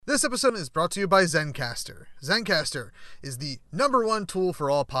This episode is brought to you by Zencastr. Zencastr is the #1 tool for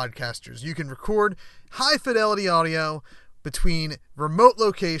all podcasters. You can record high-fidelity audio between remote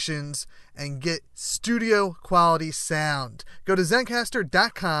locations and get studio-quality sound. Go to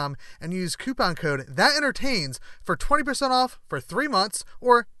Zencastr.com and use coupon code THATENTERTAINS for 20% off for 3 months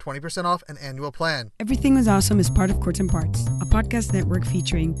or 20% off an annual plan. Everything is Awesome is part of Courts and Parts, a podcast network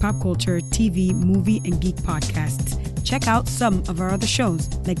featuring pop culture, TV, movie, and geek podcasts. Check out some of our other shows,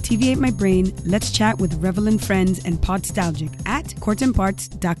 like TV Ate My Brain, Let's Chat with Revelin Friends, and Podstalgic at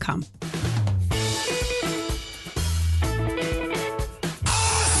courtsandparts.com.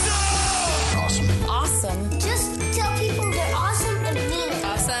 Awesome. Just tell people they're awesome and mean it.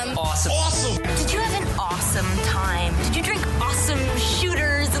 Awesome. Awesome. Awesome. Did you have an awesome time? Did you drink awesome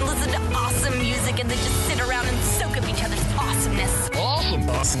shooters and listen to awesome music and then just sit around and soak up each other's awesomeness? Awesome.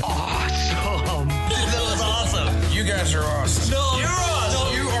 Awesome. Awesome. That was awesome. You guys are awesome. No. You're awesome.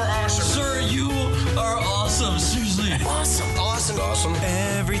 No. You are awesome. Sir, you are awesome. Seriously. Awesome. Awesome. Awesome.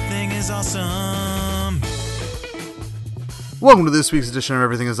 Everything is awesome. Welcome to this week's edition of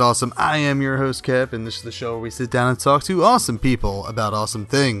Everything is Awesome. I am your host, Kip, and this is the show where we sit down and talk to awesome people about awesome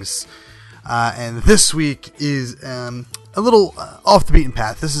things. And this week is a little off the beaten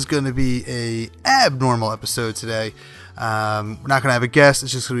path. This is going to be a abnormal episode today. We're not going to have a guest.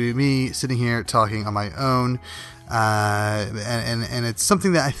 It's just going to be me sitting here talking on my own. And it's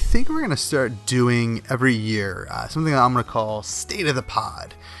something that I think we're going to start doing every year. Something that I'm going to call State of the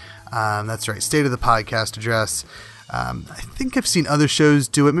Pod. That's right, State of the Podcast Address. I think I've seen other shows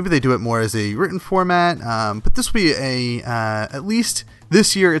do it. Maybe they do it more as a written format. But this will be at least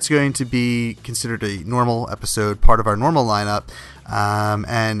this year, it's going to be considered a normal episode, part of our normal lineup.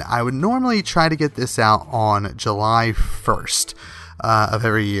 And I would normally try to get this out on July 1st of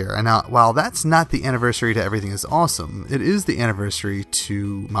every year. And now, while that's not the anniversary to Everything is Awesome, it is the anniversary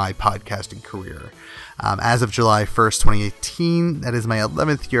to my podcasting career. As of July 1st, 2018, that is my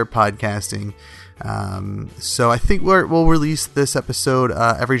 11th year podcasting. So I think we'll release this episode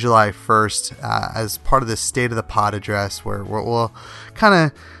every July 1st as part of the State of the Pod address, where we'll kind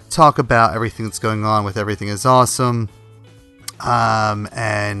of talk about everything that's going on with Everything is Awesome,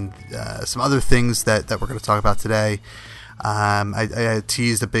 and some other things that we're going to talk about today. I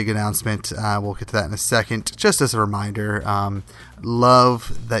teased a big announcement. We'll get to that in a second. Just as a reminder,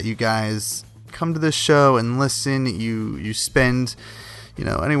 love that you guys come to this show and listen. You spend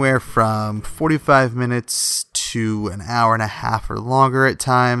anywhere from 45 minutes to an hour and a half or longer at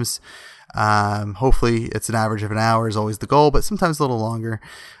times. Hopefully it's an average of an hour is always the goal, but sometimes a little longer.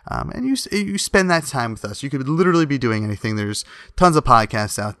 And you spend that time with us. You could literally be doing anything. There's tons of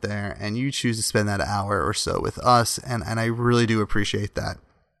podcasts out there, and you choose to spend that hour or so with us. And I really do appreciate that.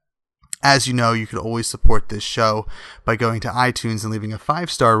 As you know, you could always support this show by going to iTunes and leaving a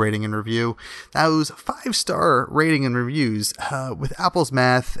 5-star rating and review. Those 5-star rating and reviews, with Apple's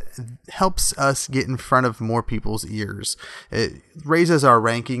math, helps us get in front of more people's ears. It raises our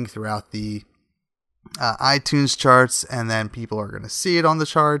ranking throughout the iTunes charts, and then people are going to see it on the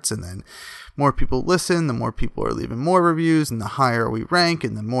charts, and then more people listen, the more people are leaving more reviews, and the higher we rank,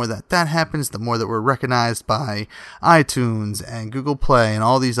 and the more that happens, the more that we're recognized by iTunes and Google Play and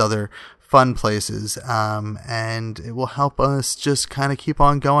all these other fun places, and it will help us just kind of keep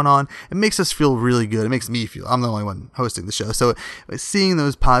on going on. It makes us feel really good. It makes me feel, I'm the only one hosting the show, so seeing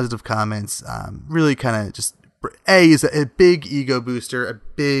those positive comments really kind of just, is a big ego booster, a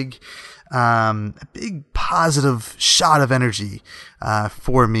big positive shot of energy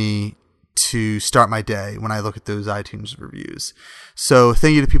for me to start my day when I look at those iTunes reviews. So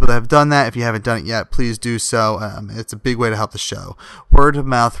thank you to people that have done that. If you haven't done it yet, please do so. It's a big way to help the show. Word of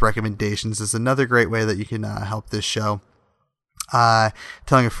mouth recommendations is another great way that you can help this show.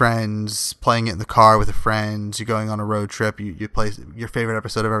 Telling a friend, playing it in the car with a friend, you're going on a road trip, you play your favorite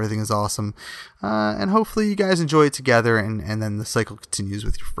episode of Everything is Awesome, and hopefully you guys enjoy it together, and then the cycle continues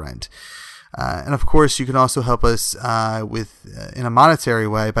with your friend. And of course, you can also help us in a monetary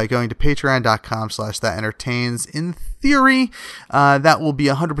way by going to patreon.com/thatentertains. In theory, that will be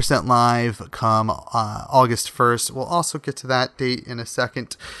 100% live come August 1st. We'll also get to that date in a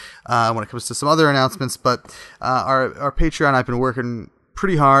second when it comes to some other announcements. But our Patreon, I've been working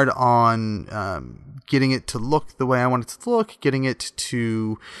pretty hard on getting it to look the way I want it to look, getting it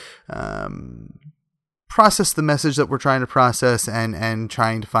to process the message that we're trying to process, and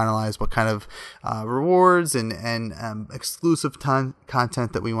trying to finalize what kind of rewards and exclusive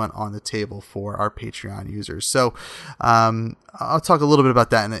content that we want on the table for our Patreon users. So I'll talk a little bit about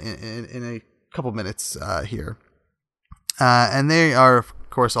that in a couple minutes here. And they are, of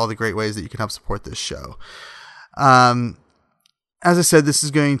course, all the great ways that you can help support this show. as I said, this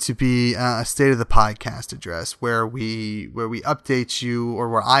is going to be a state of the podcast address where we update you, or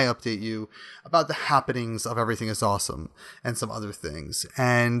where I update you about the happenings of Everything Is Awesome and some other things.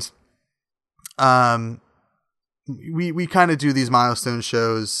 And we kind of do these milestone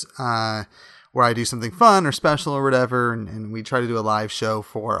shows where I do something fun or special or whatever, and we try to do a live show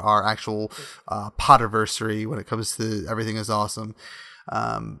for our actual podiversary when it comes to Everything Is Awesome.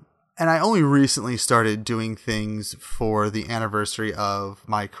 And I only recently started doing things for the anniversary of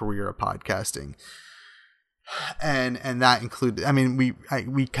my career of podcasting. And that included, I mean, we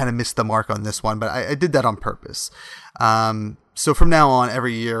kind of missed the mark on this one, but I did that on purpose. So from now on,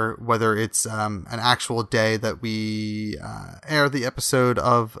 every year, whether it's an actual day that we air the episode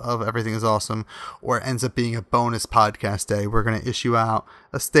of Everything Is Awesome, or it ends up being a bonus podcast day, we're going to issue out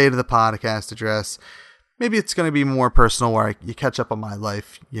a state of the podcast address. Maybe it's going to be more personal, where you catch up on my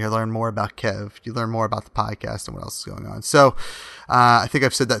life. You learn more about Kev. You learn more about the podcast and what else is going on. So I think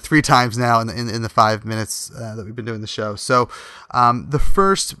I've said that 3 times now in the 5 minutes that we've been doing the show. So the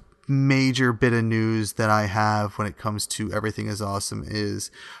first major bit of news that I have when it comes to Everything Is Awesome is,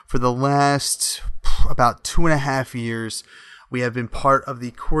 for the last about 2.5 years, we have been part of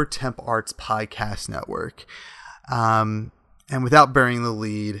the Core Temp Arts Podcast Network. And without burying the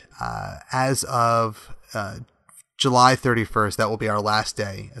lead, as of July 31st, that will be our last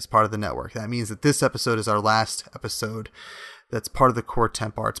day as part of the network. That means that this episode is our last episode that's part of the Core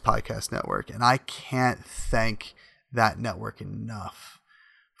Temp Arts Podcast Network. And I can't thank that network enough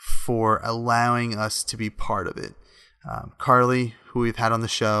for allowing us to be part of it. Carly, who we've had on the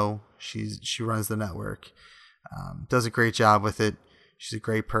show, she runs the network, does a great job with it. She's a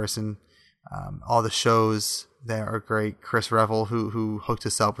great person. All the shows there are great. Chris Revel, who hooked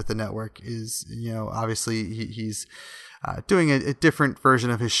us up with the network, is, obviously he's doing a different version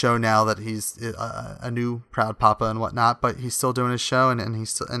of his show now that he's a new proud papa and whatnot, but he's still doing his show, and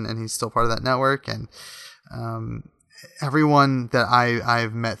he's still part of that network. And everyone that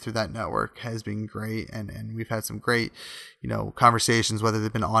I've met through that network has been great, and we've had some great, conversations, whether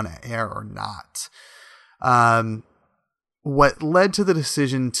they've been on air or not. What led to the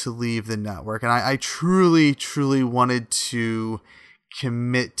decision to leave the network, and I truly, truly wanted to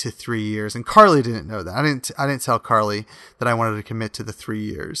commit to 3 years, and Carly didn't know that. I didn't tell Carly that I wanted to commit to the 3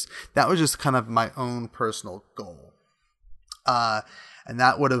 years. That was just kind of my own personal goal. And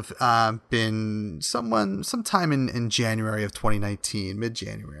that would have been sometime in January of 2019,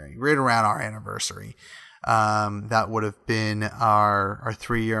 mid-January, right around our anniversary. That would have been our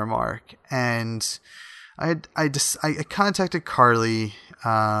 3-year mark. And I contacted Carly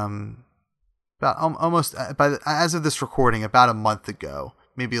about almost as of this recording, about a month ago,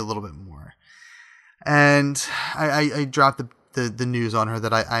 maybe a little bit more. And I dropped the news on her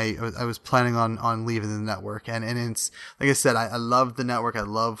that I was planning on leaving the network. And it's, like I said, I love the network. I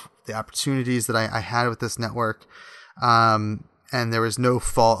love the opportunities that I had with this network. And there was no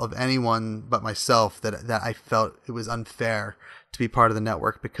fault of anyone but myself that I felt it was unfair to be part of the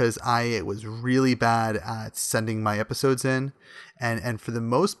network, because I was really bad at sending my episodes in. And for the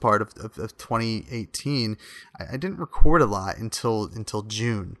most part of 2018, I didn't record a lot until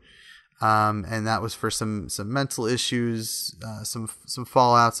June. And that was for some mental issues, some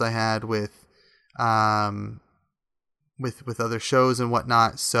fallouts I had with other shows and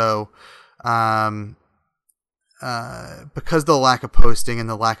whatnot. So, because of the lack of posting and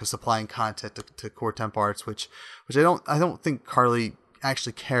the lack of supplying content to Core Temp Arts, which I don't think Carly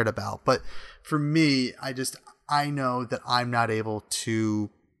actually cared about, but for me, I know that I'm not able to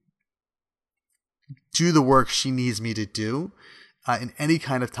do the work she needs me to do in any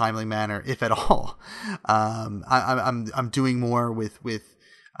kind of timely manner, if at all. I'm doing more with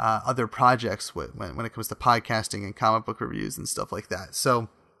other projects when it comes to podcasting and comic book reviews and stuff like that. So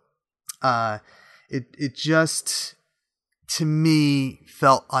it just, to me,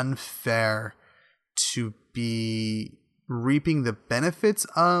 felt unfair to be reaping the benefits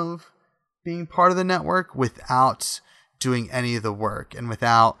of being part of the network without doing any of the work and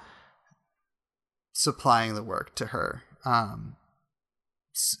without supplying the work to her.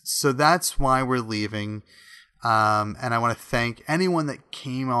 So that's why we're leaving. And I want to thank anyone that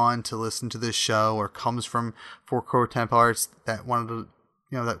came on to listen to this show or comes from Core Temp Arts that wanted to,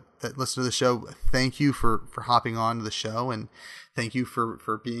 that listened to the show. Thank you for hopping on to the show, and thank you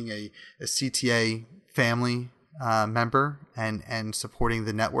for being a CTA family member and supporting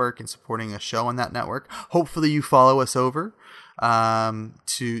the network and supporting a show on that network. Hopefully you follow us over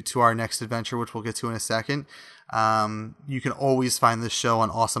to our next adventure, which we'll get to in a second. You can always find this show on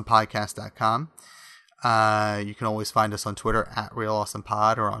awesomepodcast.com. You can always find us on Twitter at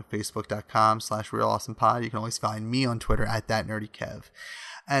RealAwesomePod or on Facebook.com/RealAwesomePod. You can always find me on Twitter at ThatNerdyKev.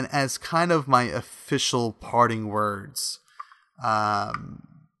 And as kind of my official parting words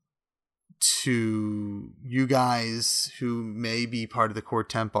to you guys who may be part of the Core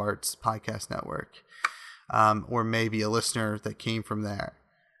Temp Arts podcast network, or maybe a listener that came from there,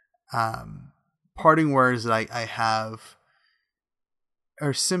 parting words that I have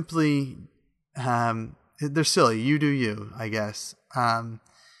are simply, they're silly. You do you, I guess.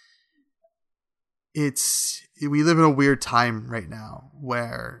 We live in a weird time right now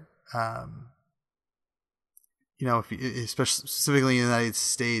where, especially specifically in the United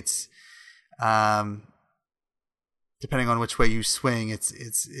States, depending on which way you swing,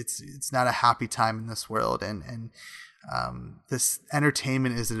 it's not a happy time in this world, and this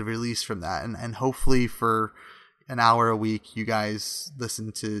entertainment is a release from that, and hopefully for an hour a week you guys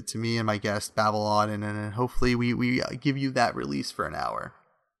listen to me and my guest babble on, and hopefully we give you that release for an hour.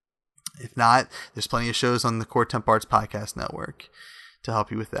 If not, there's plenty of shows on the Core Temp Arts podcast network to help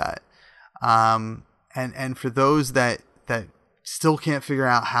you with that. And for those that still can't figure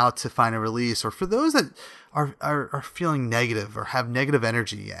out how to find a release, or for those that are feeling negative or have negative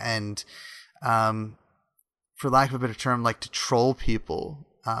energy and, for lack of a better term, like to troll people,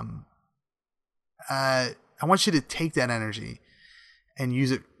 I want you to take that energy and use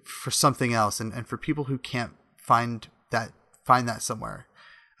it for something else. And for people who can't find that somewhere,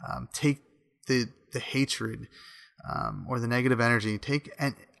 take the hatred, or the negative energy, take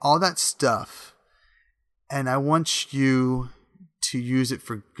and all that stuff, and I want you to use it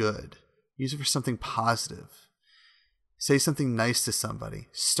for good. Use it for something positive. Say something nice to somebody.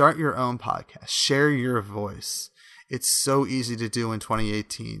 Start your own podcast. Share your voice. It's so easy to do in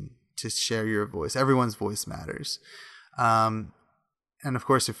 2018 to share your voice. Everyone's voice matters. And of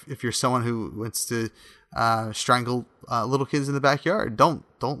course, if you're someone who wants to strangle little kids in the backyard, don't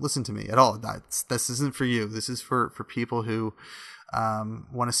listen to me at all. This isn't for you. This is for people who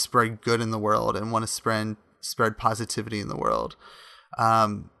want to spread good in the world and want to spread positivity in the world.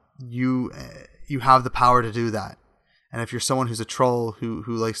 You have the power to do that. And if you're someone who's a troll who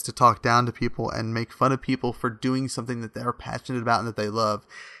likes to talk down to people and make fun of people for doing something that they're passionate about and that they love,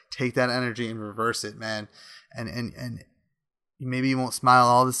 take that energy and reverse it, man. And maybe you won't smile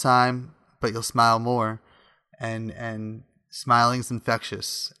all the time, but you'll smile more. And smiling's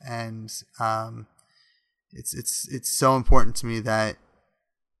infectious. And it's so important to me that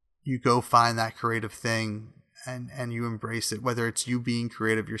you go find that creative thing and you embrace it, whether it's you being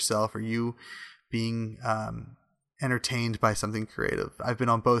creative yourself or you being entertained by something creative. I've been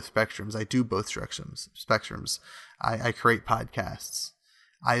on both spectrums. I do both spectrums. I create podcasts.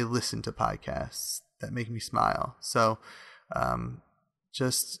 I listen to podcasts that make me smile. So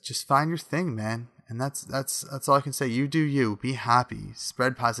just find your thing, man. And that's all I can say. You do you. Be happy.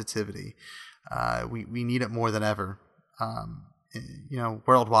 Spread positivity. We need it more than ever.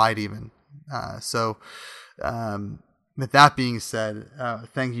 Worldwide even. With that being said,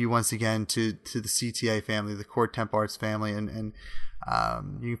 thank you once again to the CTA family, the Core Temp Arts family, and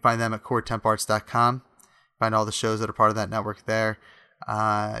you can find them at coretemparts.com. Find all the shows that are part of that network there.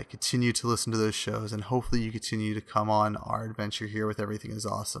 Continue to listen to those shows, and hopefully you continue to come on our adventure here with Everything is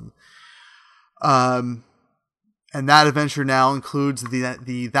Awesome. And that adventure now includes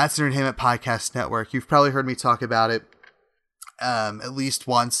the That's Entertainment Podcast Network. You've probably heard me talk about it at least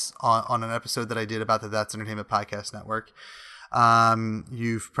once on an episode that I did about the That's Entertainment Podcast Network.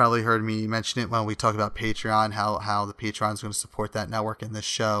 You've probably heard me mention it when we talk about Patreon, how the Patreon is going to support that network in this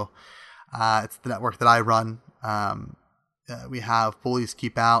show. It's the network that I run. We have Bullies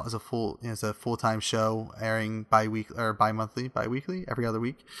Keep Out as a full-time show airing bi-weekly, every other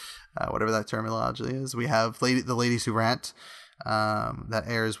week, whatever that terminology is. We have the Ladies Who Rant, that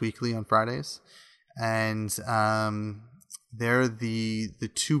airs weekly on Fridays, and they're the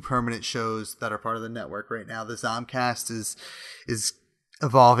two permanent shows that are part of the network right now. The Zomcast is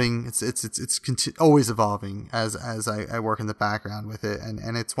evolving. It's always evolving as I work in the background with it,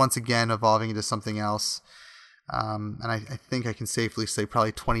 and it's once again evolving into something else. And I think I can safely say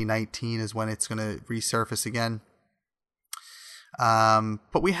probably 2019 is when it's going to resurface again.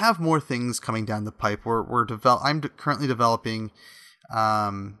 But we have more things coming down the pipe. I'm currently developing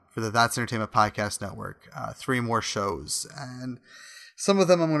for the That's Entertainment Podcast Network 3 more shows, and some of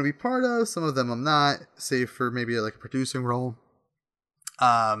them I'm going to be part of, some of them I'm not, save for maybe like a producing role.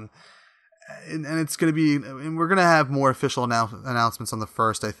 And it's going to be, and we're going to have more official announcements on the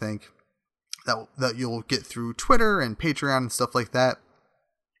 1st, I think. That you'll get through Twitter and Patreon and stuff like that.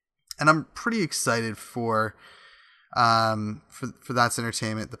 And I'm pretty excited for for That's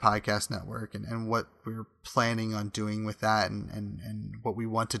Entertainment, the podcast network, and what we're planning on doing with that, and what we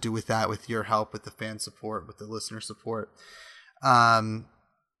want to do with that, with your help, with the fan support, with the listener support.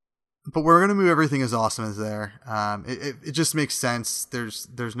 But we're going to move Everything Is Awesome as there. It just makes sense.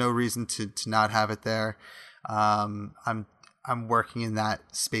 There's no reason to not have it there. I'm working in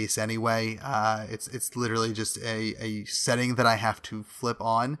that space anyway. It's literally just a setting that I have to flip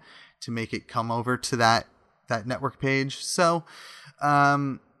on to make it come over to that network page. So,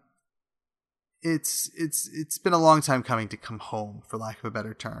 it's been a long time coming to come home, for lack of a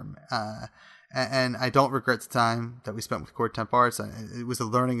better term. And I don't regret the time that we spent with Core Temp Arts. It was a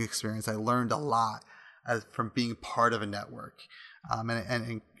learning experience. I learned a lot from being part of a network.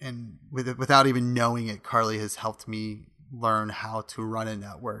 And without even knowing it, Carly has helped me learn how to run a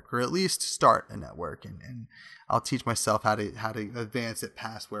network, or at least start a network. And I'll teach myself how to advance it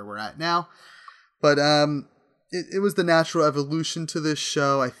past where we're at now. But it was the natural evolution to this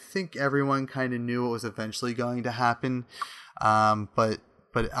show. I think everyone kind of knew what was eventually going to happen.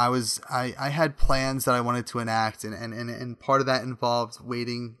 But I had plans that I wanted to enact, and part of that involved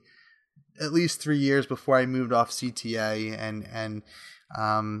waiting at least 3 years before I moved off CTA, and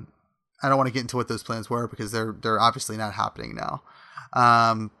I don't want to get into what those plans were because they're obviously not happening now.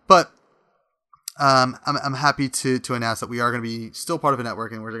 But I'm happy to announce that we are going to be still part of a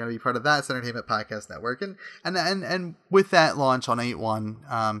network, and we're going to be part of That's Entertainment Podcast Network, and with that launch on 8/1,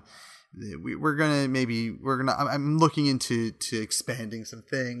 I'm looking into expanding some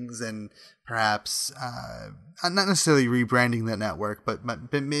things, and perhaps not necessarily rebranding the network, but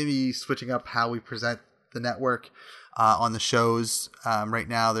maybe switching up how we present the network on the shows. Right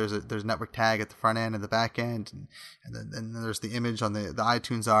now there's a network tag at the front end and the back end, and then there's the image on the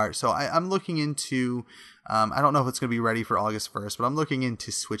iTunes art. So I'm looking into, I don't know if it's going to be ready for August 1st, but I'm looking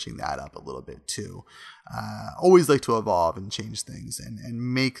into switching that up a little bit too. Always like to evolve and change things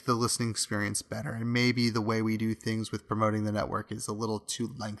and make the listening experience better. And maybe the way we do things with promoting the network is a little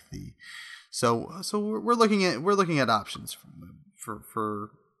too lengthy. So we're looking at options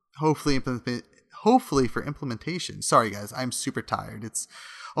for hopefully for implementation. Sorry guys, I'm super tired. It's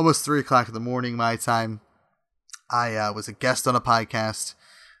almost 3:00 in the morning my time. I was a guest on a podcast,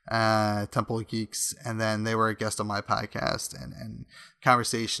 Temple of Geeks, and then they were a guest on my podcast, and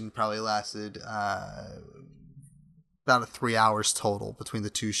conversation probably lasted about 3 hours total between the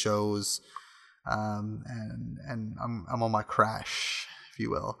two shows, and I'm on my crash, if you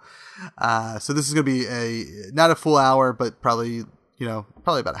will. So this is going to be not a full hour, but probably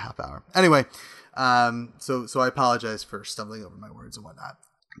about a half hour. Anyway, so I apologize for stumbling over my words and whatnot.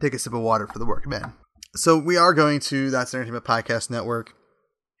 Take a sip of water for the work, man. So we are going to That's Entertainment Podcast Network.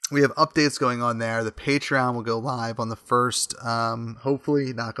 We have updates going on there. The Patreon will go live on the 1st,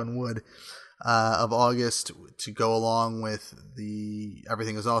 hopefully, knock on wood, of August, to go along with the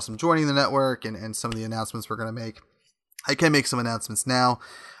Everything Is Awesome joining the network and some of the announcements we're going to make. I can make some announcements now.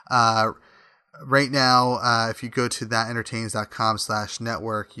 Right now, if you go to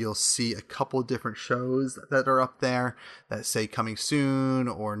thatentertains.com/network, you'll see a couple different shows that are up there that say coming soon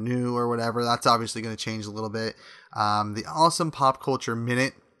or new or whatever. That's obviously going to change a little bit. The Awesome Pop Culture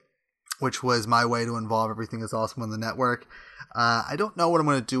Minute, which was my way to involve Everything Is Awesome on the network. I don't know what I'm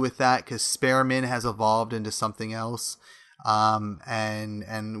going to do with that because Spearmint has evolved into something else.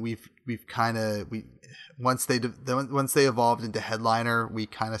 And we've once they evolved into Headliner, we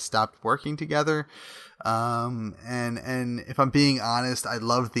kind of stopped working together. And if I'm being honest, I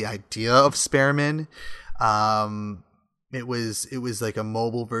loved the idea of Spearmint. It was like a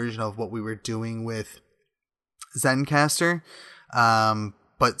mobile version of what we were doing with Zencastr.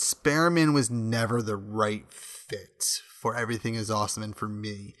 But Spearmint was never the right fit for Everything Is Awesome and for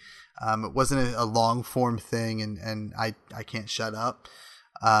me. It wasn't a long form thing, and I can't shut up.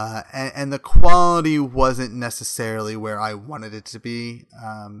 And the quality wasn't necessarily where I wanted it to be,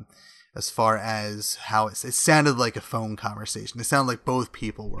 as far as how it sounded like a phone conversation. It sounded like both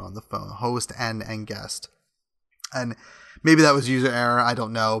people were on the phone, host and guest. And maybe that was user error, I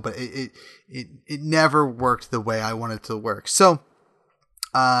don't know, but it never worked the way I wanted it to work. So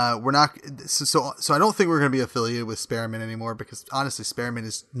we're not. So I don't think we're going to be affiliated with Spearmint anymore, because honestly, Spearmint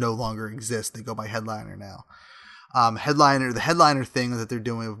is no longer exists. They go by Headliner now. The Headliner thing that they're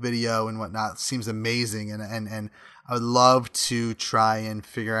doing with video and whatnot seems amazing, and I would love to try and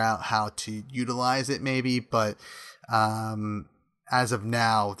figure out how to utilize it maybe, but as of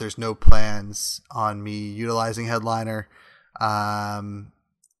now, there's no plans on me utilizing Headliner.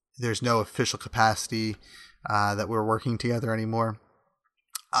 There's no official capacity that we're working together anymore.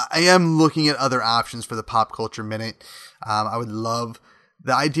 I am looking at other options for the Pop Culture Minute. I would love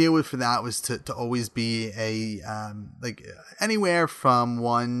the idea for that was to always be a like anywhere from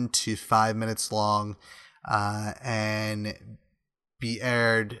 1 to 5 minutes long, and be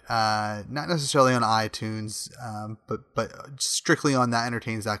aired not necessarily on iTunes, but strictly on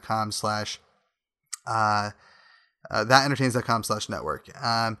thatentertains.com slash thatentertains.com/network.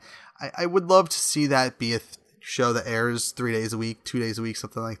 I would love to see that be a show that airs 3 days a week, 2 days a week,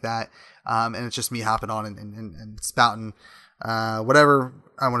 something like that. And it's just me hopping on and spouting whatever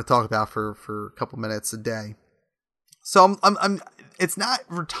I want to talk about for a couple minutes a day. So I'm it's not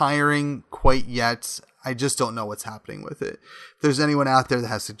retiring quite yet. I just don't know what's happening with it. If there's anyone out there that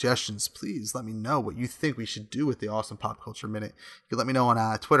has suggestions, please let me know what you think we should do with the Awesome Pop Culture Minute. You can let me know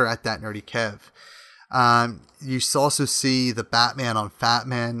on Twitter at ThatNerdyKev. You also see the Batman on Fat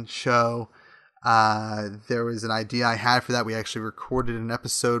Man show. There was an idea I had for that. We actually recorded an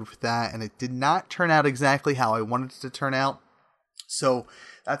episode with that, and it did not turn out exactly how I wanted it to turn out. So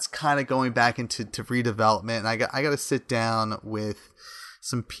that's kind of going back into redevelopment. And I got to sit down with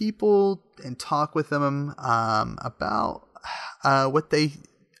some people and talk with them about what I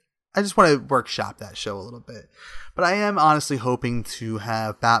just want to workshop that show a little bit. But I am honestly hoping to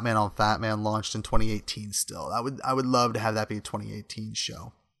have Batman on Fat Man launched in 2018 still. I would love to have that be a 2018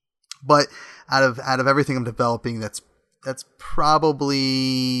 show. But out of everything I'm developing, that's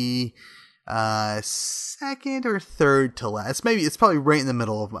probably second or third to last. Maybe it's probably right in the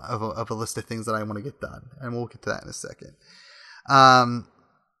middle of a list of things that I want to get done, and we'll get to that in a second.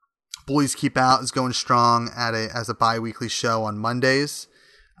 Boys Keep Out is going strong as a bi-weekly show on Mondays.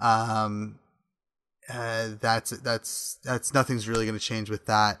 That's nothing's really going to change with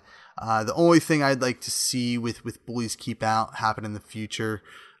that. The only thing I'd like to see with Boys Keep Out happen in the future,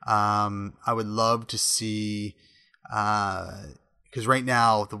 I would love to see, because right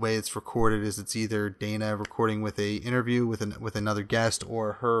now the way it's recorded is it's either Dana recording with a interview with another guest,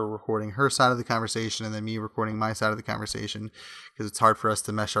 or her recording her side of the conversation and then me recording my side of the conversation, because it's hard for us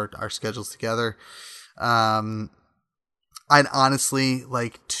to mesh our schedules together. I'd honestly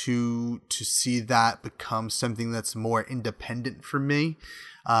like to see that become something that's more independent for me.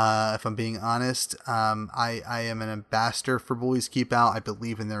 If I'm being honest, I am an ambassador for Boys Keep Out. I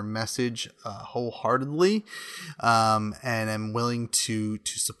believe in their message wholeheartedly, and I'm willing to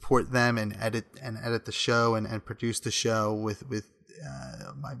support them and edit the show and produce the show with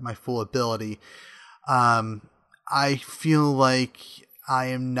my full ability. I feel like I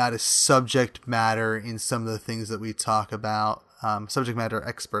am not a subject matter in some of the things that we talk about, subject matter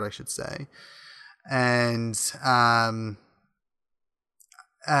expert, I should say. And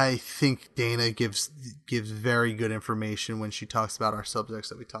I think Dana gives very good information when she talks about our subjects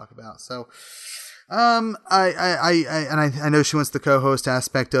that we talk about. So I know she wants the co-host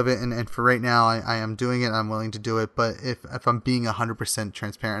aspect of it, and for right now I am doing it. I'm willing to do it, but if I'm being 100%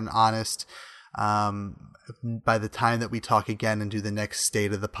 transparent and honest, by the time that we talk again and do the next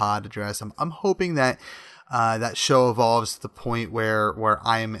State of the Pod address, I'm hoping that that show evolves to the point where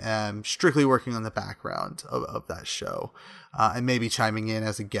I'm strictly working on the background of that show, and maybe chiming in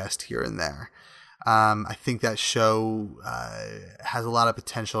as a guest here and there. I think that show has a lot of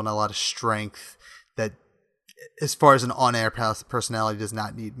potential and a lot of strength that, as far as an on-air personality, does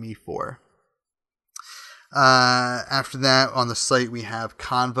not need me for. After that, on the site, we have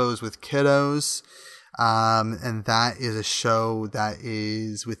Convos with Kiddos. And that is a show that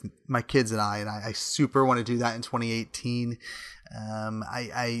is with my kids and I super want to do that in 2018.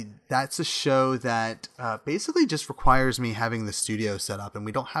 That's a show that basically just requires me having the studio set up, and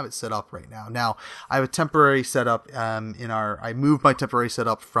we don't have it set up right now. Now, I have a temporary setup I moved my temporary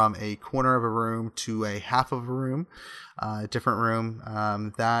setup from a corner of a room to a half of a room, a different room,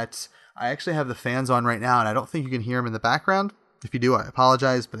 that I actually have the fans on right now, and I don't think you can hear them in the background. If you do, I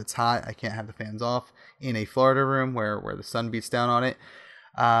apologize, but it's hot. I can't have the fans off in a Florida room where the sun beats down on it.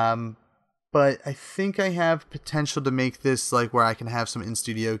 But I think I have potential to make this like where I can have some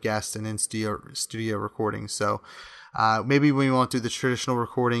in-studio guests and in-studio recordings. So maybe we won't do the traditional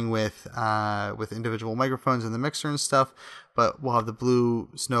recording with individual microphones and the mixer and stuff, but we'll have the blue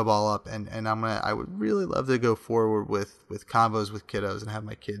snowball up, and I would really love to go forward with Convos with Kiddos and have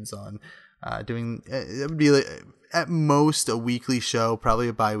my kids on doing it. Would be like, at most a weekly show, probably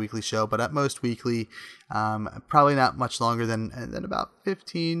a bi-weekly show, but at most weekly, probably not much longer than about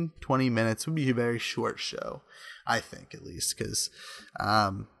 15-20 minutes. Would be a very short show, I think, at least, because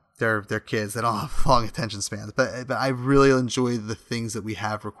they're kids, they don't have long attention spans, but I really enjoy the things that we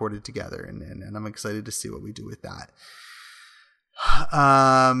have recorded together, and I'm excited to see what we do with that.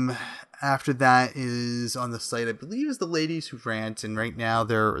 After that is on the site, I believe, is the Ladies Who Rant, and right now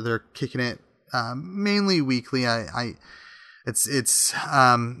they're kicking it mainly weekly. it's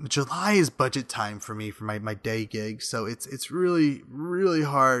July is budget time for me for my day gig, so it's really really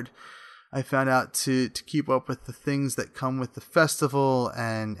hard. I found out to keep up with the things that come with the festival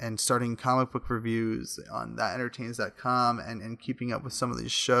and starting comic book reviews on thatentertains.com and keeping up with some of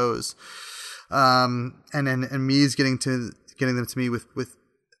these shows. And me is getting them to me with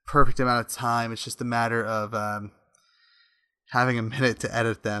perfect amount of time. It's just a matter of having a minute to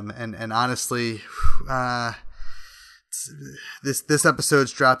edit them. And honestly, this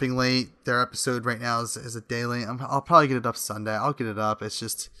episode's dropping late. Their episode right now is a day late. I'll probably get it up Sunday. I'll get it up. It's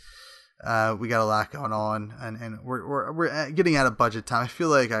just we got a lot going on, and we're getting out of budget time. I feel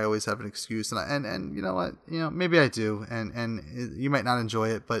like I always have an excuse, and you know what, maybe I do, and you might not enjoy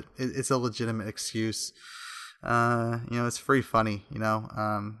it, but it's a legitimate excuse. It's free funny.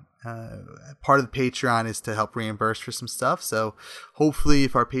 Part of the Patreon is to help reimburse for some stuff. So hopefully,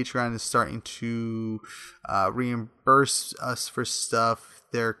 if our Patreon is starting to reimburse us for stuff,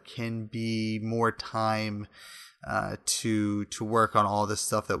 there can be more time to work on all this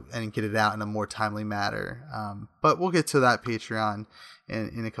stuff and get it out in a more timely manner. But we'll get to that Patreon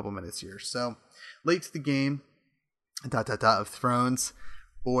in a couple minutes here. So, late to the game, ... of Thrones.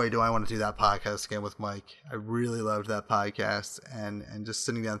 Boy, do I want to do that podcast again with Mike. I really loved that podcast, and just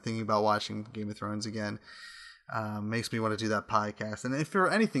sitting down thinking about watching Game of Thrones again makes me want to do that podcast. And if for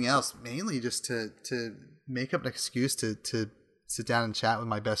anything else, mainly just to make up an excuse to sit down and chat with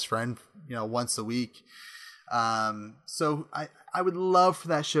my best friend, once a week. So I would love for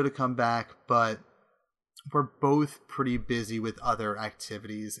that show to come back, but we're both pretty busy with other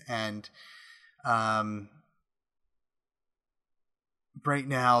activities, and right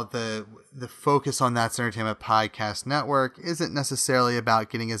now the focus on That's Entertainment Podcast Network isn't necessarily about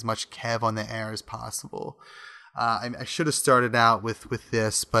getting as much Kev on the air as possible. I should have started out with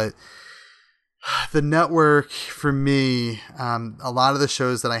this, but the network for me, a lot of the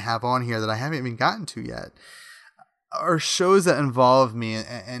shows that I have on here that I haven't even gotten to yet are shows that involve me,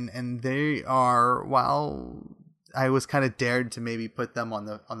 and they are, while I was kind of dared to maybe put them on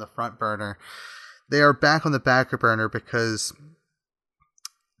the front burner, they are back on the back burner because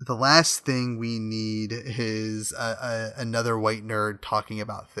the last thing we need is another white nerd talking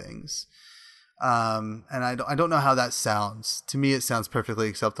about things. And I don't know how that sounds. To me, it sounds perfectly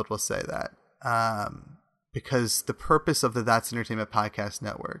acceptable to say that. Because the purpose of the That's Entertainment Podcast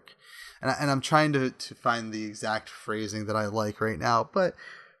Network, and I'm trying to find the exact phrasing that I like right now, but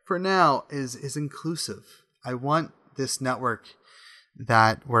for now is inclusive. I want this network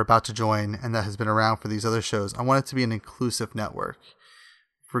that we're about to join and that has been around for these other shows. I want it to be an inclusive network,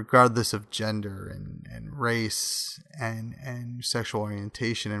 regardless of gender and race and sexual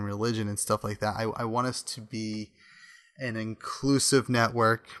orientation and religion and stuff like that. I want us to be an inclusive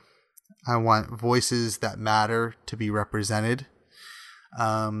network. I want voices that matter to be represented.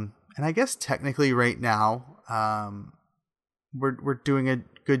 And I guess technically right now, we're doing a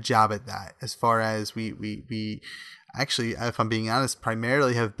good job at that, as far as we actually, if I'm being honest,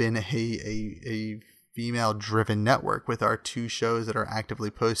 primarily have been a female driven network with our two shows that are actively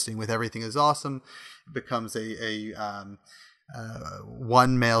posting. With Everything Is Awesome, it becomes a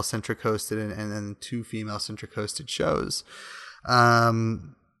one male centric hosted and then two female centric hosted shows.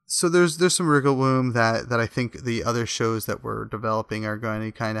 So there's some wriggle room that I think the other shows that we're developing are going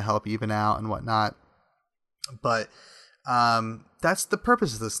to kind of help even out and whatnot. But that's the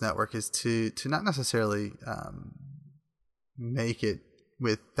purpose of this network, is to not necessarily make it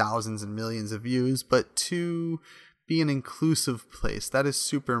with thousands and millions of views, but to be an inclusive place. That is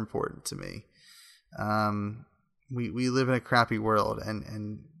super important to me. We live in a crappy world,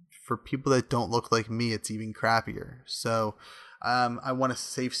 and for people that don't look like me, it's even crappier. So I want a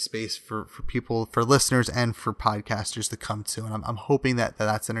safe space for people, for listeners, and for podcasters to come to. And I'm hoping that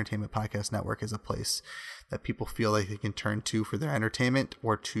That's Entertainment Podcast Network is a place that people feel like they can turn to for their entertainment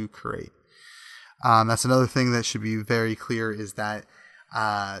or to create. That's another thing that should be very clear, is that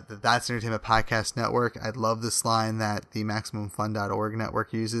That's Entertainment Podcast Network, I love this line that the MaximumFun.org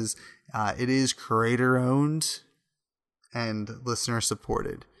network uses. It is creator owned and listener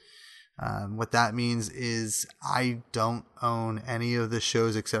supported. What that means is I don't own any of the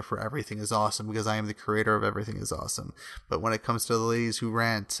shows except for Everything Is Awesome, because I am the creator of Everything Is Awesome. But when it comes to The Ladies Who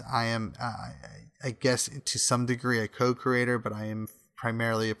Rant, I am, I guess to some degree, a co-creator, but I am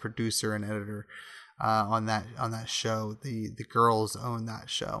primarily a producer and editor on that show. The girls own that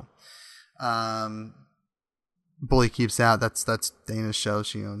show. Bully Keeps Out, that's Dana's show.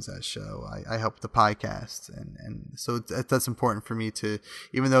 She owns that show. I help the podcast, and so that's important for me to,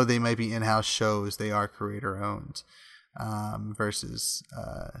 even though they might be in-house shows, they are creator owned, versus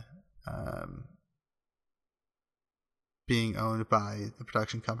being owned by the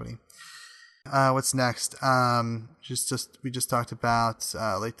production company. What's next? We just talked about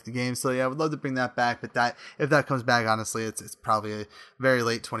Late to the Game. So yeah, I would love to bring that back, but if that comes back, honestly, it's probably a very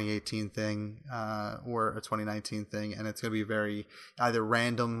late 2018 thing or a 2019 thing, and it's going to be very either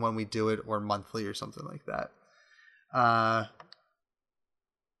random when we do it or monthly or something like that.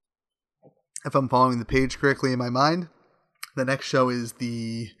 If I'm following the page correctly in my mind, the next show is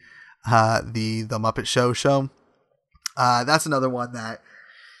the Muppet Show. That's another one that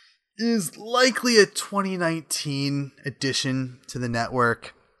is likely a 2019 addition to the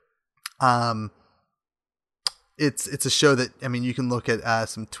network. It's a show that, I mean, you can look at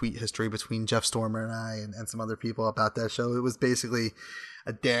some tweet history between Jeff Stormer and I and some other people about that show. It was basically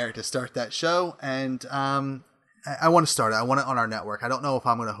a dare to start that show, and I want to start it. I want it on our network. I don't know if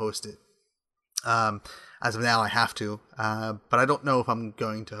I'm going to host it. As of now, I have to, but I don't know if I'm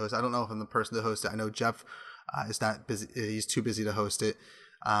going to host. I don't know if I'm the person to host it. I know Jeff is not busy. He's too busy to host it.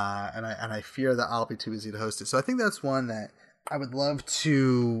 And I fear that I'll be too busy to host it. So I think that's one that I would love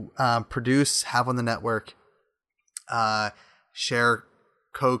to produce, have on the network, share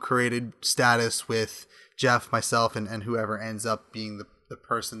co-created status with Jeff, myself, and whoever ends up being the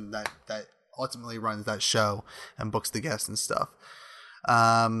person that ultimately runs that show and books the guests and stuff.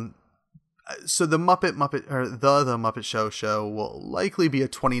 So the Muppet Show will likely be a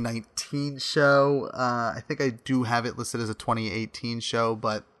 2019 show. I think I do have it listed as a 2018 show,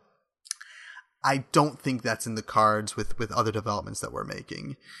 but I don't think that's in the cards with other developments that we're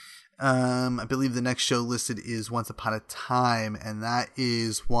making. I believe the next show listed is Once Upon a Time, and that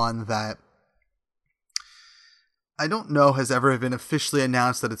is one that I don't know has ever been officially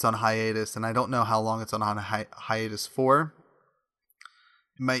announced that it's on hiatus, and I don't know how long it's on hiatus for.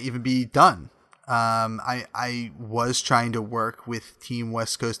 Might even be done. I was trying to work with Team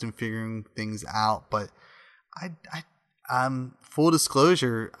West Coast and figuring things out, but full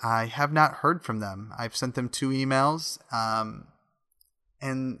disclosure, I have not heard from them. I've sent them 2 emails,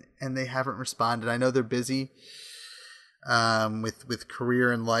 and they haven't responded. I know they're busy with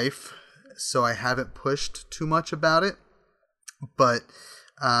career and life, so I haven't pushed too much about it, but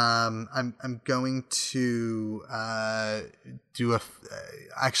I'm going to do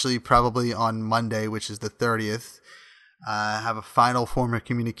actually probably on Monday, which is the 30th, have a final form of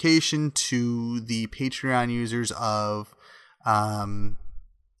communication to the Patreon users of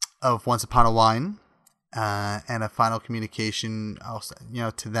Once Upon a Wine, and a final communication also,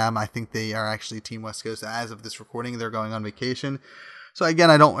 to them. I think they are actually Team West Coast as of this recording. They're going on vacation, so again,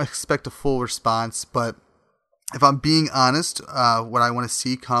 I don't expect a full response, but if I'm being honest, what I want to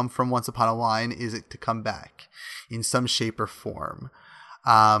see come from Once Upon a Wine is it to come back in some shape or form.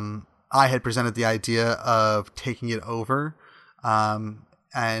 I had presented the idea of taking it over, and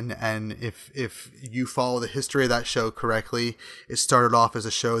if you follow the history of that show correctly, it started off as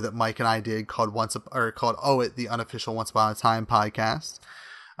a show that Mike and I did called Oh It, the unofficial Once Upon a Time podcast.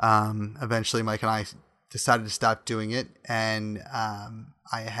 Eventually, Mike and I decided to stop doing it, and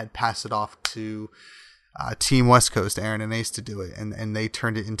I had passed it off to Team West Coast, Aaron and Ace, to do it, and they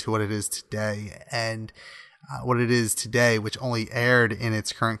turned it into what it is today. And what it is today, which only aired in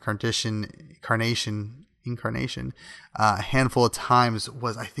its current incarnation a handful of times,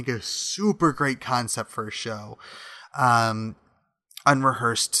 was, I think, a super great concept for a show.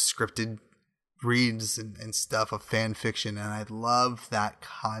 Unrehearsed, scripted reads and stuff of fan fiction, and I love that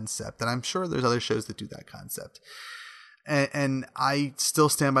concept. And I'm sure there's other shows that do that concept. And I still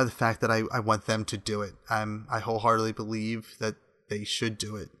stand by the fact that I want them to do it. I wholeheartedly believe that they should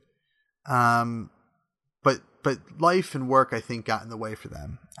do it. But life and work, I think, got in the way for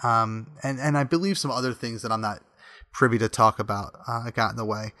them. And I believe some other things that I'm not privy to talk about got in the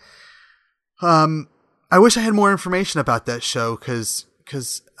way. I wish I had more information about that show because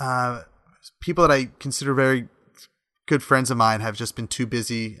people that I consider very good friends of mine have just been too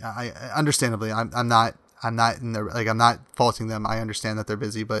busy. Understandably, I'm not I'm not faulting them. I understand that they're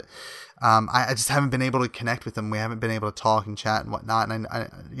busy, but I just haven't been able to connect with them. We haven't been able to talk and chat and whatnot. And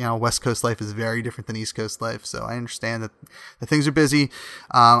West Coast life is very different than East Coast life, so I understand that things are busy.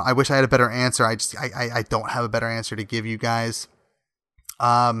 I wish I had a better answer. I don't have a better answer to give you guys. If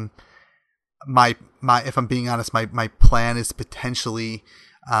I'm being honest, my plan is to potentially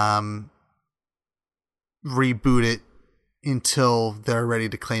reboot it until they're ready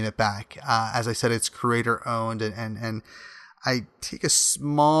to claim it back. As I said, it's creator owned, and I take a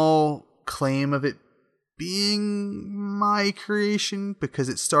small claim of it being my creation because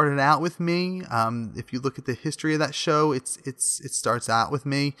it started out with me. If you look at the history of that show, it starts out with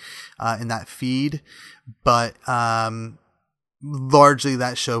me in that feed, but largely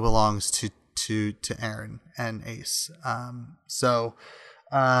that show belongs to Aaron and Ace. So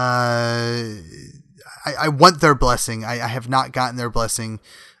I want their blessing. I have not gotten their blessing.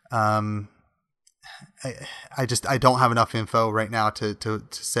 I don't have enough info right now to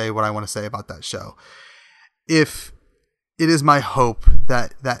say what I want to say about that show. If it is my hope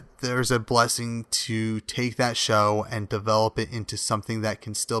that there's a blessing to take that show and develop it into something that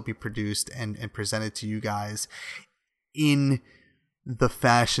can still be produced and presented to you guys in the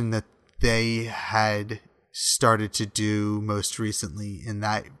fashion that they had started to do most recently, in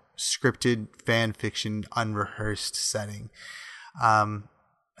that scripted fan fiction, unrehearsed setting.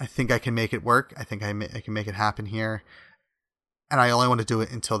 I think I can make it work. I think I can make it happen here. And I only want to do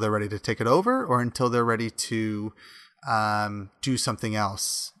it until they're ready to take it over, or until they're ready to do something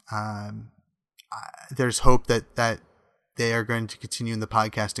else. There's hope that they are going to continue in the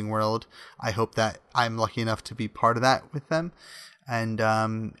podcasting world. I hope that I'm lucky enough to be part of that with them, and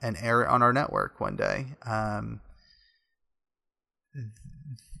air it on our network one day.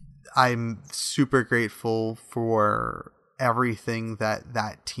 I'm super grateful for everything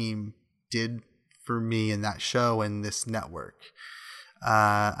that team did for me in that show and this network.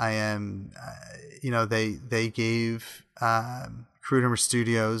 I am, they gave Crudimer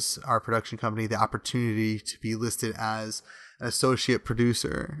Studios, our production company, the opportunity to be listed as an associate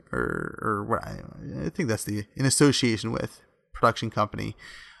producer, or what I think that's in association with production company,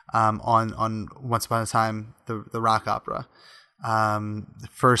 on Once Upon a Time, the rock opera. The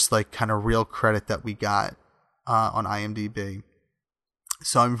first kind of real credit that we got on IMDb.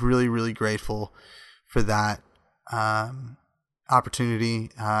 So I'm really, really grateful for that opportunity.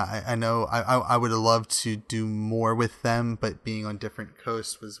 I know I would have loved to do more with them, but being on different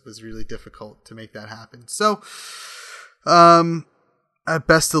coasts was really difficult to make that happen. So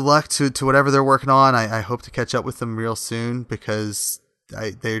best of luck to whatever they're working on. I hope to catch up with them real soon, because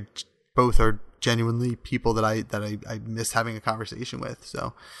they both are genuinely people that I miss having a conversation with.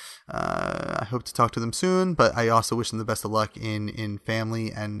 So I hope to talk to them soon, but I also wish them the best of luck in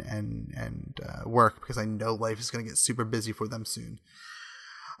family and work, because I know life is going to get super busy for them soon.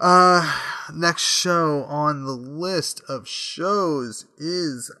 Next show on the list of shows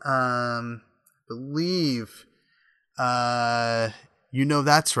is, I believe, That's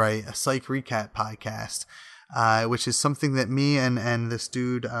Right, a Psych Recap podcast. Which is something that me and this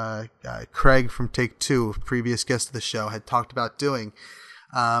dude, Craig from Take Two, previous guest of the show, had talked about doing.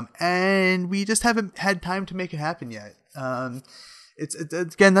 And we just haven't had time to make it happen yet. It's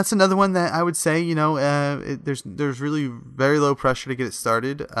again, that's another one that I would say, there's really very low pressure to get it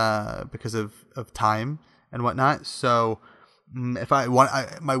started, because of time and whatnot. So, if I want,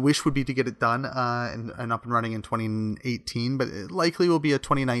 my wish would be to get it done and up and running in 2018, but it likely will be a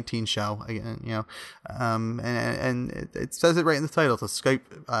 2019 show. Again, and it says it right in the title. It's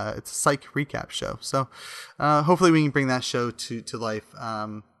a psych recap show. So hopefully we can bring that show to life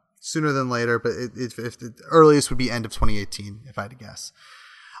sooner than later. But if the earliest would be end of 2018, if I had to guess.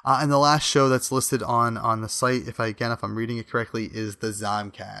 And the last show that's listed on the site, if I'm reading it correctly, is the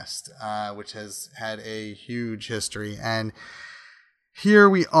Zomcast, which has had a huge history. And here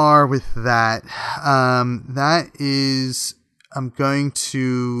we are with that. That is, I'm going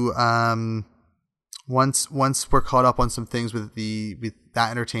to, once we're caught up on some things with That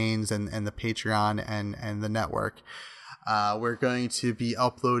Entertains and the Patreon and the network, we're going to be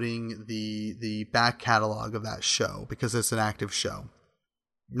uploading the back catalog of that show, because it's an active show.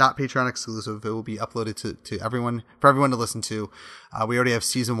 Not Patreon exclusive. It will be uploaded to everyone, for everyone to listen to. We already have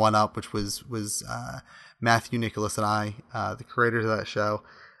season 1 up, which was Matthew, Nicholas, and I, the creators of that show.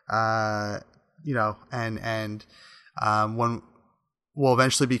 One will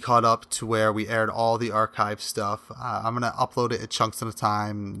eventually be caught up to where we aired all the archive stuff. I'm gonna upload it at chunks at a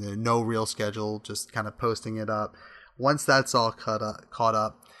time. No real schedule, just kind of posting it up. Once that's all caught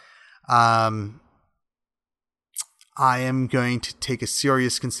up, I am going to take a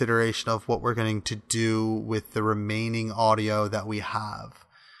serious consideration of what we're going to do with the remaining audio that we have,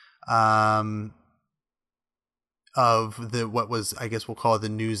 of what was, I guess we'll call it the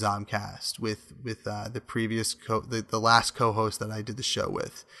new Zomcast, with the previous the last co-host that I did the show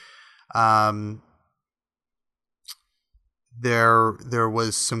with. There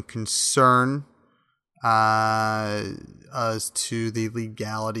was some concern as to the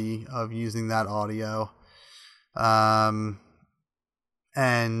legality of using that audio. And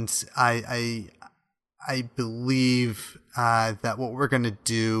I believe that what we're going to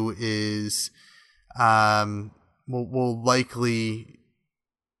do is we'll likely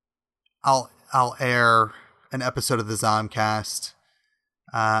I'll air an episode of the Zomcast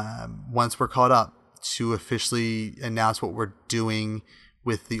once we're caught up, to officially announce what we're doing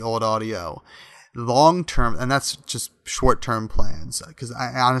with the old audio. Long term, and that's just short term plans, because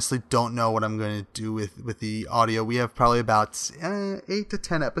I honestly don't know what I'm going to do with the audio. We have probably about 8 to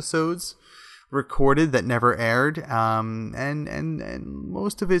 10 episodes recorded that never aired, and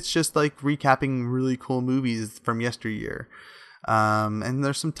most of it's just like recapping really cool movies from yesteryear, and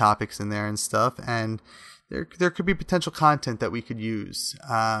there's some topics in there and stuff, and there could be potential content that we could use.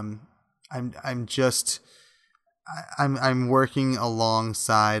 I'm working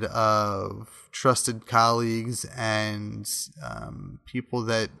alongside of trusted colleagues and people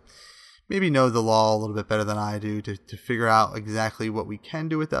that maybe know the law a little bit better than I do to figure out exactly what we can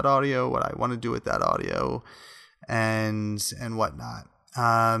do with that audio, what I want to do with that audio, and whatnot.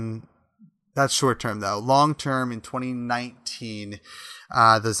 That's short term though. Long term, in 2019,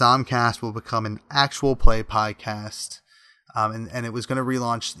 the Zomcast will become an actual play podcast, and it was going to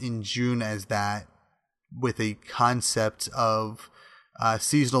relaunch in June as that, with a concept of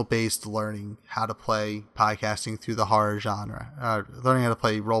seasonal based learning how to play podcasting through the horror genre, learning how to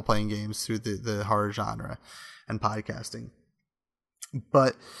play role playing games through the horror genre and podcasting.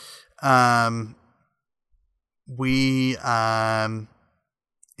 But we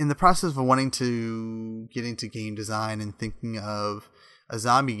in the process of wanting to get into game design and thinking of a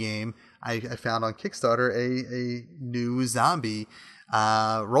zombie game, I found on Kickstarter a new zombie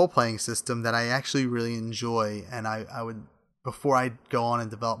role-playing system that I actually really enjoy, and I would, before I go on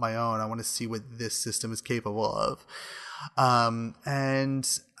and develop my own, I want to see what this system is capable of. And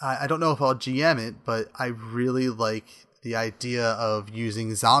I don't know if I'll GM it, but I really like the idea of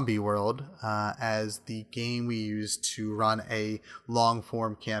using Zombie World as the game we use to run a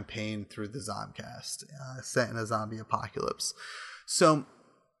long-form campaign through the Zomcast, set in a zombie apocalypse. So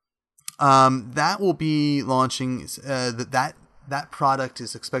that will be launching. That product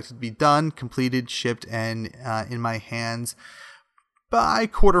is expected to be done, completed, shipped, and in my hands by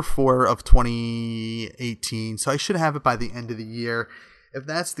Q4 of 2018. So I should have it by the end of the year. If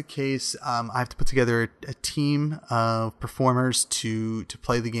that's the case, I have to put together a team of performers to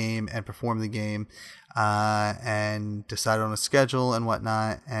play the game and perform the game, and decide on a schedule and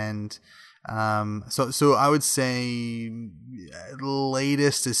whatnot. And so I would say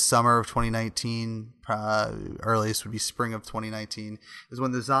latest is summer of 2019. Earliest would be spring of 2019 is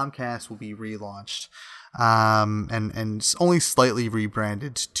when the Zomcast will be relaunched, and only slightly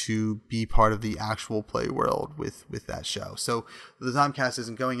rebranded to be part of the actual play world with that show. So the Zomcast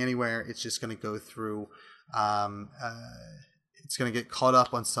isn't going anywhere. It's just going to go through. It's going to get caught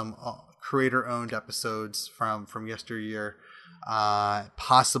up on some creator-owned episodes from yesteryear,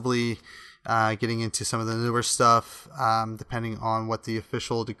 possibly. Getting into some of the newer stuff, depending on what the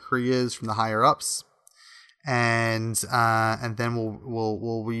official decree is from the higher ups, and then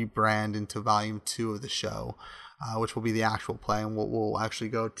we'll rebrand into volume 2 of the show, which will be the actual play, and we'll actually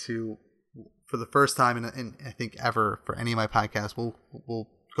go to, for the first time in I think ever for any of my podcasts, we'll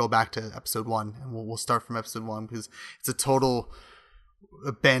go back to episode 1, and we'll start from episode 1 because it's a total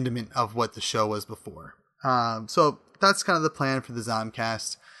abandonment of what the show was before. So that's kind of the plan for the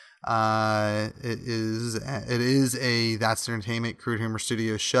Zomcast. It is a That's Entertainment Crude Humor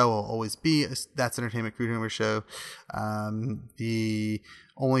Studios show. Will always be a That's Entertainment Crude Humor show. The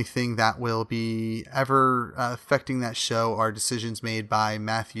only thing that will be ever affecting that show are decisions made by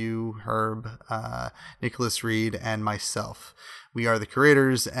Matthew, Herb, Nicholas Reed, and myself. We are the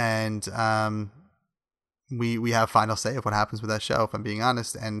creators, and we have final say of what happens with that show, if I'm being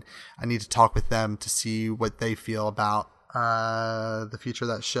honest, and I need to talk with them to see what they feel about the future of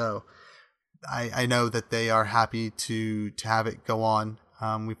that show. I know that they are happy to have it go on.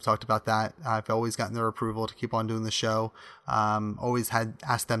 We've talked about that. I've always gotten their approval to keep on doing the show. Always had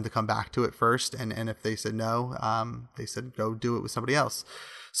asked them to come back to it first, and if they said no, they said go do it with somebody else.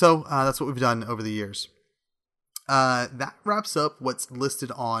 So that's what we've done over the years. That wraps up what's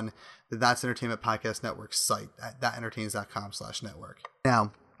listed on the That's Entertainment Podcast Network site at thatentertains.com/network.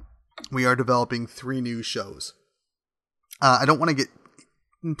 Now, we are developing 3 new shows. I don't want to get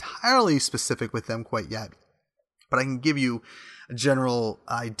entirely specific with them quite yet, but I can give you a general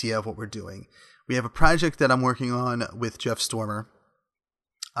idea of what we're doing. We have a project that I'm working on with Jeff Stormer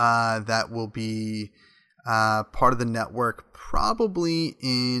that will be part of the network probably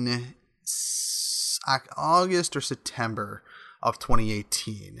in August or September of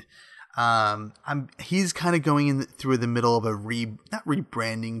 2018. He's kind of going through the middle of not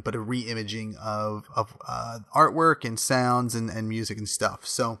rebranding, but a re-imaging of artwork and sounds and music and stuff.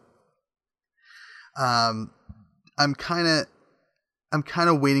 So, I'm kind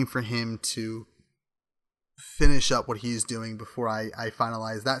of waiting for him to finish up what he's doing before I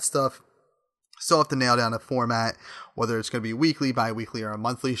finalize that stuff. Still have to nail down a format, whether it's going to be weekly, bi-weekly, or a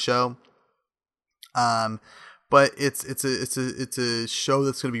monthly show. But it's a show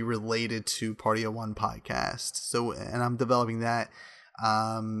that's going to be related to Party of One podcast. So, and I'm developing that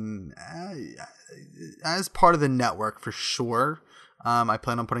as part of the network for sure. I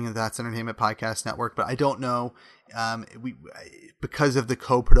plan on putting it in That's Entertainment Podcast Network, but I don't know. Because of the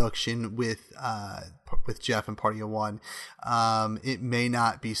co-production with Jeff and Party of One, it may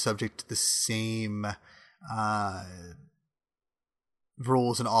not be subject to the same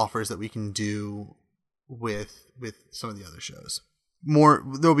rules and offers that we can do with some of the other shows.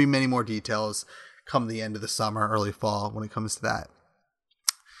 There'll be many more details come the end of the summer, early fall when it comes to that.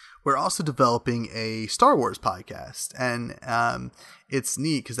 We're also developing a Star Wars podcast, and it's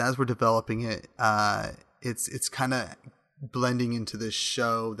neat because as we're developing it, it's kind of blending into this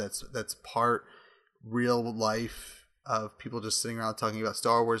show that's part real life of people just sitting around talking about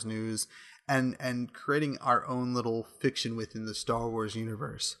Star Wars news and creating our own little fiction within the Star Wars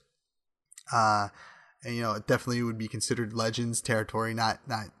universe. And it definitely would be considered Legends territory, not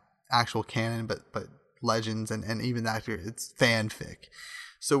actual canon, but Legends, and even that it's fanfic.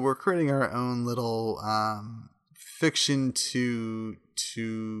 So we're creating our own little fiction to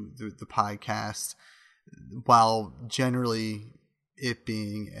the podcast, while generally it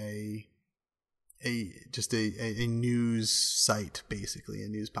being a news site, basically a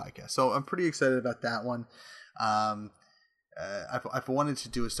news podcast. So I'm pretty excited about that one. I've wanted to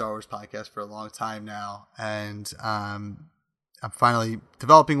do a Star Wars podcast for a long time now, and I'm finally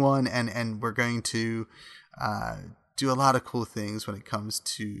developing one, and we're going to do a lot of cool things when it comes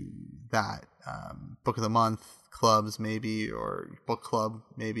to that. Book of the month clubs, maybe, or book club,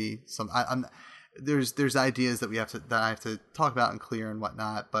 maybe. There's ideas that I have to talk about and clear and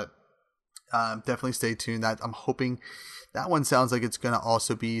whatnot, but definitely stay tuned. That I'm hoping that one sounds like it's going to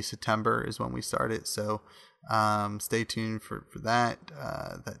also be September is when we start it. So stay tuned for that.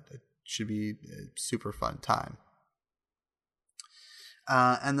 That should be a super fun time.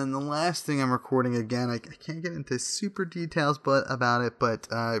 And then the last thing I'm recording, again, I can't get into super details about it, but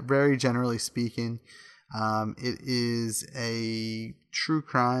very generally speaking, it is a true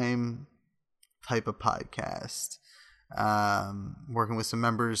crime type of podcast. Working with some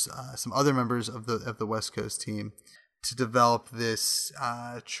other members of the West Coast team to develop this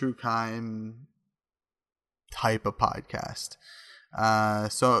true crime type of podcast.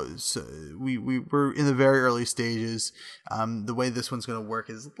 So we're in the very early stages. The way this one's going to work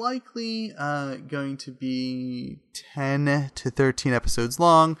is likely going to be 10 to 13 episodes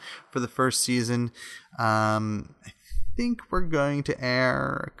long for the first season. I think we're going to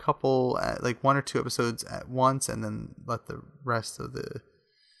air a couple, like 1 or 2 episodes at once, and then let the rest of the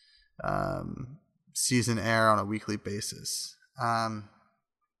season air on a weekly basis.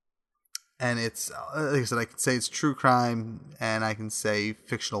 And it's, like I said, I can say it's true crime, and I can say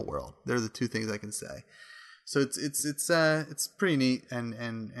fictional world. They're the two things I can say. So it's pretty neat,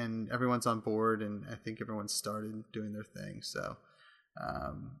 and everyone's on board, and I think everyone's started doing their thing. So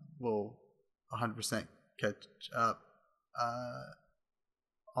we'll 100% catch up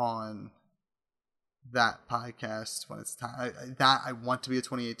on that podcast when it's time. I want to be a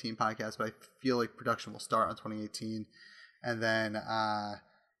 2018 podcast, but I feel like production will start on 2018, and then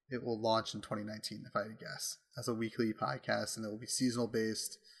it will launch in 2019, if I had to guess, as a weekly podcast, and it will be seasonal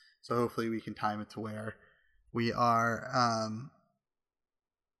based. So hopefully we can time it to where we are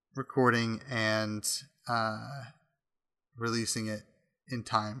recording and releasing it in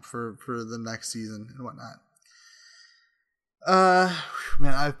time for the next season and whatnot.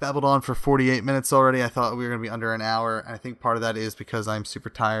 Man, I've babbled on for 48 minutes already. I thought we were going to be under an hour, and I think part of that is because I'm super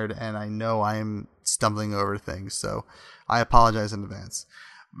tired and I know I am stumbling over things, so I apologize in advance.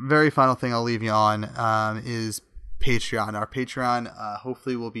 Very final thing I'll leave you on is Patreon. Our Patreon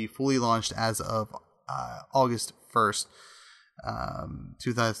hopefully will be fully launched as of August 1st,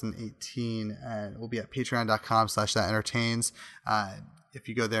 2018, and we'll be at patreon.com/thatentertains. If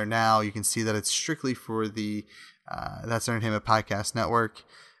you go there now, you can see that it's strictly for the That's Entertainment Podcast Network.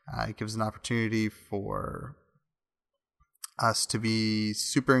 It gives an opportunity for us to be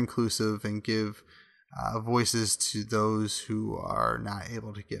super inclusive and give voices to those who are not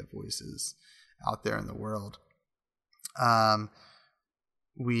able to get voices out there in the world.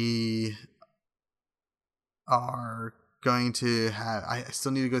 We are going to have, I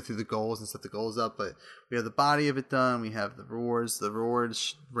still need to go through the goals and set the goals up, but we have the body of it done. We have the rewards. The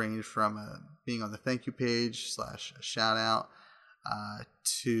rewards range from being on the thank you page / a shout out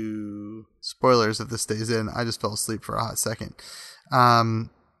to spoilers if this stays in. I just fell asleep for a hot second.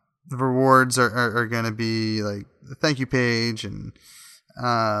 The rewards are going to be like the thank you page and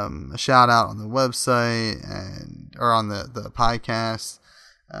a shout out on the website or on the podcast.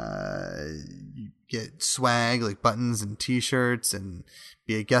 You get swag like buttons and t-shirts, and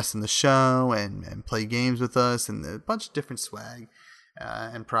be a guest on the show, and play games with us, and a bunch of different swag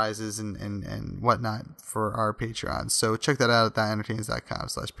and prizes and whatnot for our Patreon. So check that out at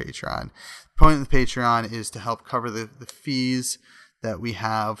thatentertains.com/Patreon. The point of the Patreon is to help cover the fees that we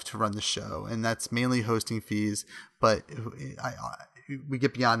have to run the show, and that's mainly hosting fees. But we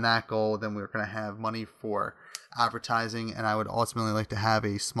get beyond that goal, then we're going to have money for advertising, and I would ultimately like to have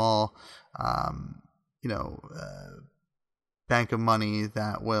a small, bank of money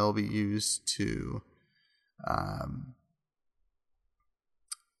that will be used to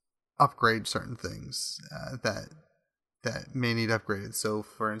upgrade certain things that may need upgraded. So,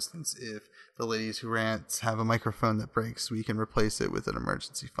 for instance, if the Ladies Who Rant have a microphone that breaks, we can replace it with an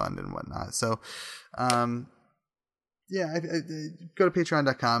emergency fund and whatnot. So, go to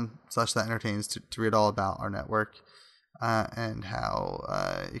patreon.com/thatentertains to read all about our network and how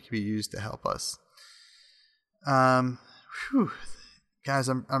it can be used to help us. Guys,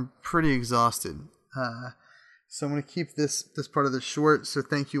 I'm pretty exhausted. So I'm going to keep this part of this short. So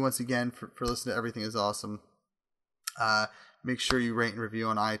thank you once again for listening to Everything is Awesome. Make sure you rate and review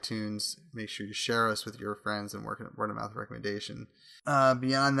on iTunes. Make sure you share us with your friends and word of mouth recommendation.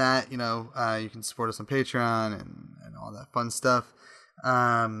 Beyond that, you can support us on Patreon and all that fun stuff.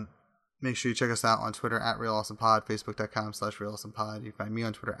 Make sure you check us out on Twitter at RealAwesomePod, Facebook.com/RealAwesomePod. You can find me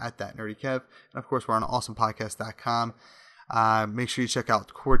on Twitter at ThatNerdyKev. And of course, we're on AwesomePodcast.com. Make sure you check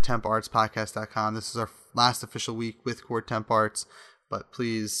out CoreTempArtsPodcast.com. This is our last official week with Core Temp Arts, but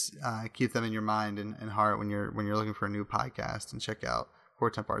please keep them in your mind and heart when you're looking for a new podcast, and check out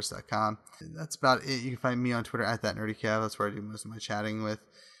CoreTempArts.com. That's about it. You can find me on Twitter at ThatNerdyKev. That's where I do most of my chatting with.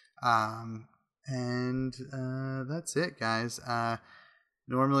 And that's it, guys.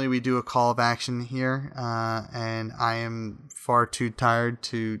 Normally we do a call of action here, and I am far too tired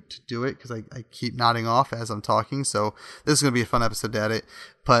to do it because I keep nodding off as I'm talking. So this is going to be a fun episode to edit.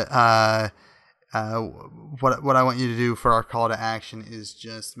 But what I want you to do for our call to action is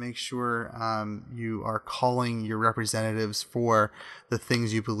just make sure you are calling your representatives for the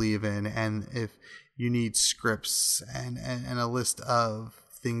things you believe in, and if you need scripts and a list of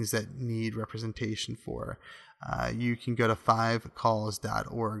things that need representation for. You can go to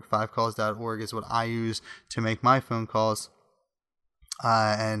 5calls.org. 5calls.org is what I use to make my phone calls.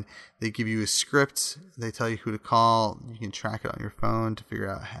 And they give you a script. They tell you who to call. You can track it on your phone to figure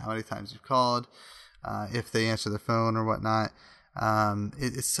out how many times you've called, if they answer the phone or whatnot.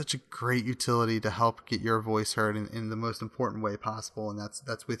 It's such a great utility to help get your voice heard in the most important way possible, and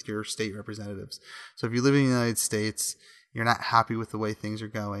that's with your state representatives. So if you live in the United States, you're not happy with the way things are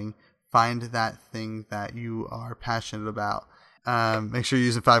going, find that thing that you are passionate about. Make sure you're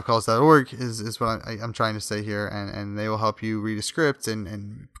using 5calls.org is what I'm trying to say here, and they will help you read a script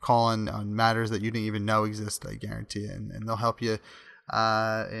and call on matters that you didn't even know existed, I guarantee it. And they'll help you,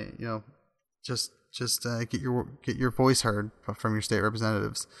 just get your voice heard from your state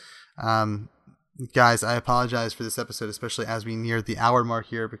representatives. Guys, I apologize for this episode, especially as we near the hour mark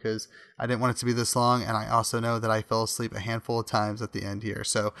here, because I didn't want it to be this long, and I also know that I fell asleep a handful of times at the end here.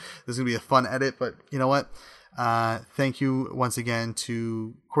 So this is going to be a fun edit, but you know what? Thank you once again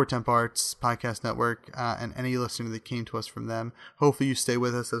to Core Temp Arts Podcast Network and any listener that came to us from them. Hopefully you stay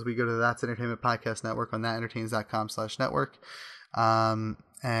with us as we go to That's Entertainment Podcast Network on thatentertains.com/network.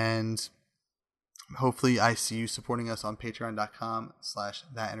 And hopefully I see you supporting us on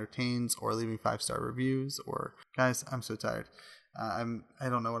patreon.com/thatentertains or leaving 5-star reviews. Or guys, I'm so tired. I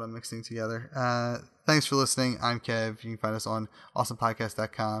don't know what I'm mixing together. Thanks for listening. I'm Kev. You can find us on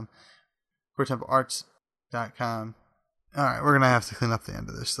awesomepodcast.com, coretemparts.com. All right, we're gonna have to clean up the end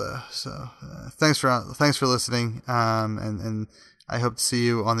of this though. So thanks for listening. And I hope to see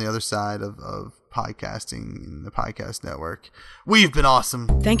you on the other side of podcasting in the podcast network. We've been awesome.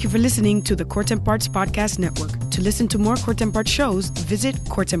 Thank you for listening to the Core Temp Arts Podcast Network. To listen to more Core Temp Arts shows, visit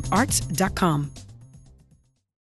coretemparts.com.